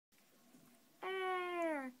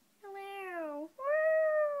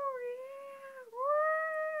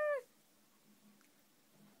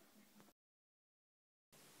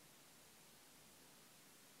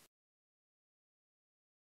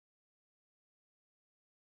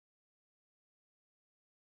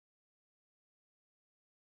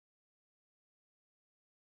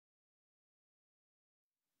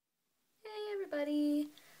everybody!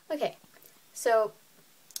 Okay, so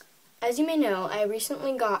as you may know, I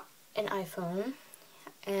recently got an iPhone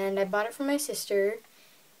and I bought it for my sister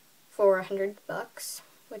for $100,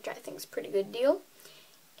 which I think is a pretty good deal.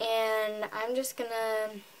 And I'm just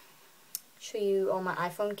gonna show you all my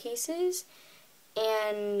iPhone cases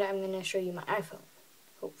and I'm gonna show you my iPhone,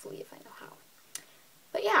 hopefully, if I know how.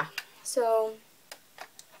 But yeah, so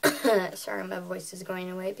sorry my voice is going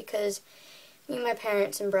away because me and my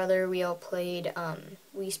parents and brother, we all played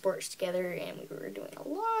Wii Sports together and we were doing a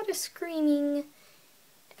lot of screaming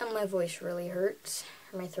and my voice really hurts,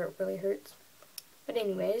 or my throat really hurts. But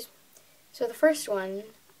anyways, so the first one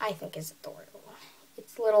I think is adorable.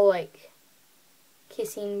 It's little like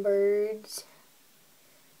kissing birds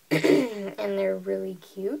and they're really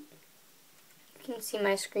cute. You can see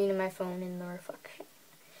my screen of my phone in the reflection.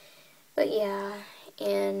 But yeah,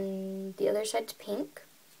 and the other side's pink.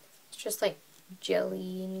 It's just like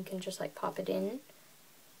jelly and you can just like pop it in.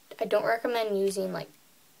 I don't recommend using like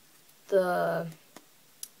the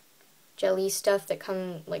jelly stuff that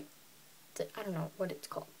come like, I don't know what it's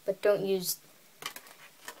called, but don't use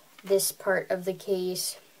this part of the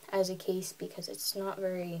case as a case because it's not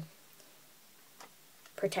very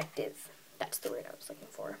protective. That's the word I was looking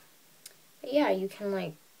for. But yeah, you can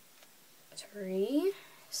like,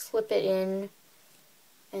 slip it in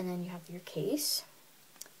and then you have your case.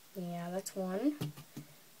 Yeah, that's one.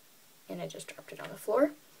 And I just dropped it on the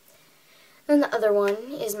floor. Then the other one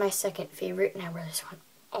is my second favorite, and I wear this one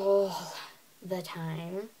all the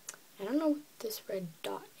time. I don't know what this red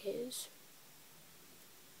dot is.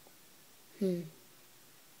 I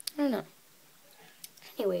don't know.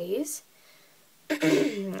 Anyways,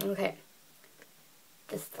 okay.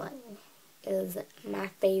 This one is my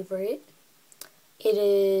favorite. It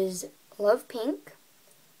is Love Pink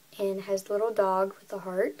and has a little dog with a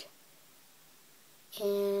heart.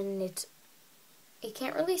 And you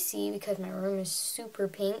can't really see because my room is super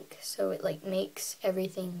pink, so it like makes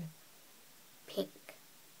everything pink,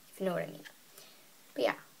 if you know what I mean. But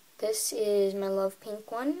yeah, this is my Love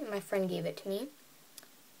Pink one, and my friend gave it to me.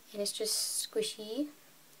 And it's just squishy.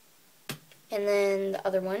 And then the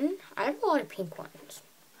other one, I have a lot of pink ones.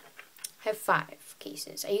 I have 5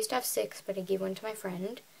 cases. I used to have 6, but I gave one to my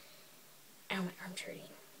friend. Ow, my arm's hurting.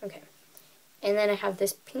 Okay. And then I have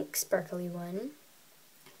this pink sparkly one.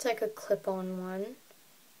 It's like a clip-on one.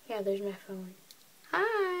 Yeah, there's my phone.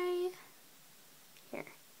 Hi! Here.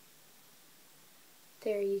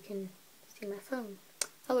 There you can see my phone.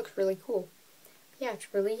 That looks really cool. Yeah,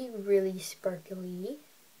 it's really, really sparkly.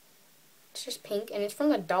 It's just pink, and it's from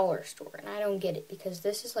the dollar store, and I don't get it, because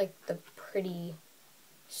this is like the pretty,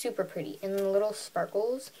 super pretty, and the little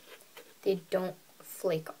sparkles, they don't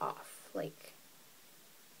flake off, like,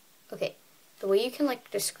 okay, the way you can, like,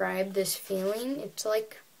 describe this feeling, it's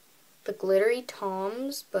like the glittery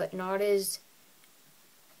Toms, but not as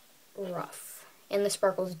rough, and the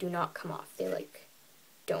sparkles do not come off, they, like,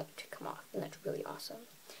 don't come off, and that's really awesome.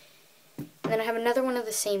 And then I have another one of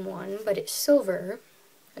the same one, but it's silver,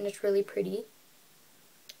 and it's really pretty.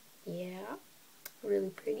 Yeah,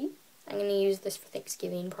 really pretty. I'm going to use this for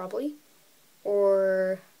Thanksgiving probably,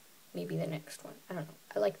 or maybe the next one. I don't know.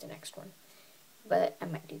 I like the next one, but I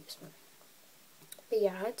might do this one. But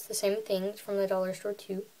yeah, it's the same thing. It's from the dollar store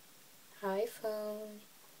too. iPhone.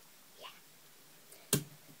 Yeah.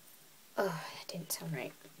 Oh, that didn't sound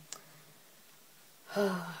right.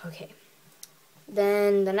 Oh, okay.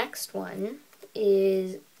 Then the next one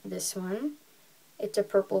is this one. It's a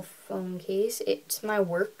purple phone case. It's my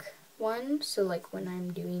work one, so like when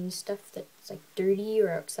I'm doing stuff that's like dirty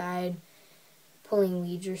or outside, pulling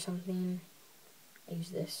weeds or something, I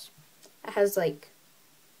use this. It has like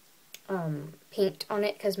paint on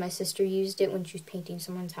it because my sister used it when she was painting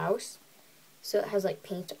someone's house, so it has like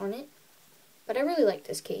paint on it. But I really like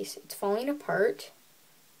this case. It's falling apart.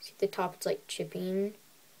 See at the top it's like chipping,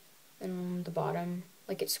 and on the bottom,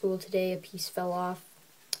 like at school today, a piece fell off.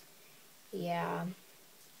 Yeah,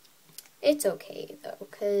 it's okay though,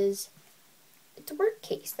 because it's a work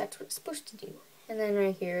case. That's what it's supposed to do. And then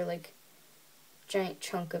right here, like, a giant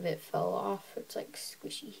chunk of it fell off. It's like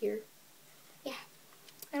squishy here. Yeah,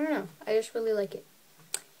 I don't know. I just really like it.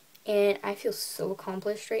 And I feel so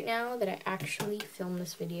accomplished right now that I actually filmed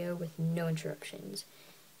this video with no interruptions.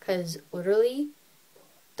 Because literally,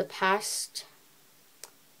 the past,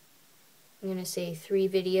 I'm going to say 3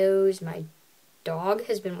 videos, my dog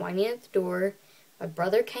has been whining at the door. My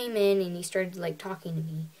brother came in and he started like talking to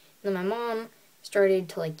me. And then my mom started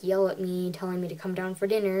to like yell at me, telling me to come down for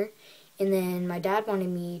dinner. And then my dad wanted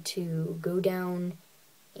me to go down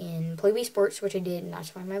and play Wii Sports, which I did, and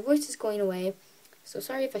that's why my voice is going away. So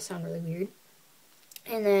sorry if I sound really weird.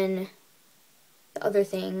 And then the other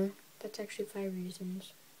thing, that's actually 5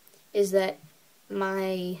 reasons, is that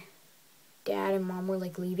my dad and mom were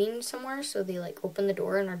like leaving somewhere, so they like opened the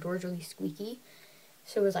door and our door's really squeaky.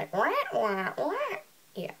 So it was like, wah, wah, wah.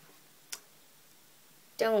 Yeah.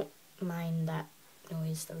 Don't mind that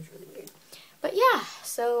noise, that was really weird. But yeah,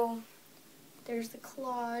 so there's the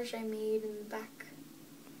collage I made in the back.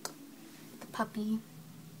 The puppy.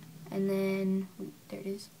 And then, there it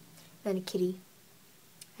is. And then a kitty.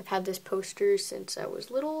 I've had this poster since I was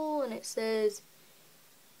little, and it says,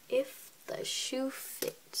 "If the shoe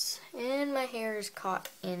fits." And my hair is caught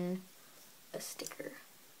in a sticker.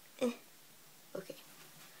 Okay.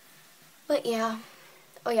 But yeah.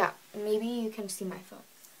 Oh yeah, maybe you can see my phone.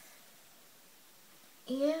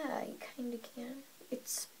 Yeah, you kind of can.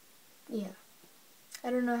 It's, yeah. I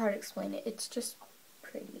don't know how to explain it. It's just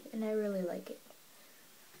pretty, and I really like it.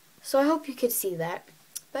 So I hope you could see that.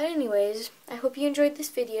 But anyways, I hope you enjoyed this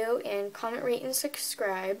video, and comment, rate, and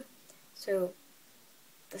subscribe. So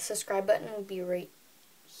the subscribe button will be right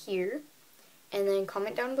here. And then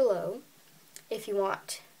comment down below if you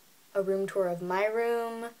want a room tour of my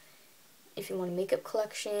room, if you want a makeup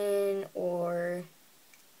collection, or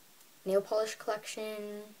nail polish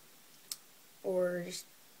collection, or just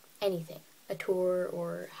anything. A tour,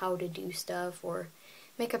 or how to do stuff, or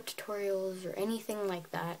makeup tutorials, or anything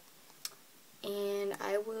like that. And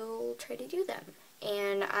I will try to do them.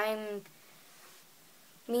 And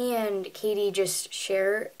me and Katie just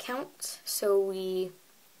share accounts, so we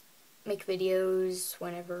make videos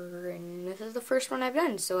whenever, and this is the first one I've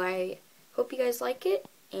done, so I hope you guys like it,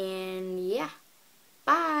 and yeah,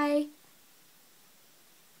 bye!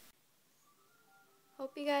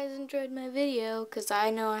 Hope you guys enjoyed my video, because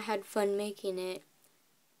I know I had fun making it.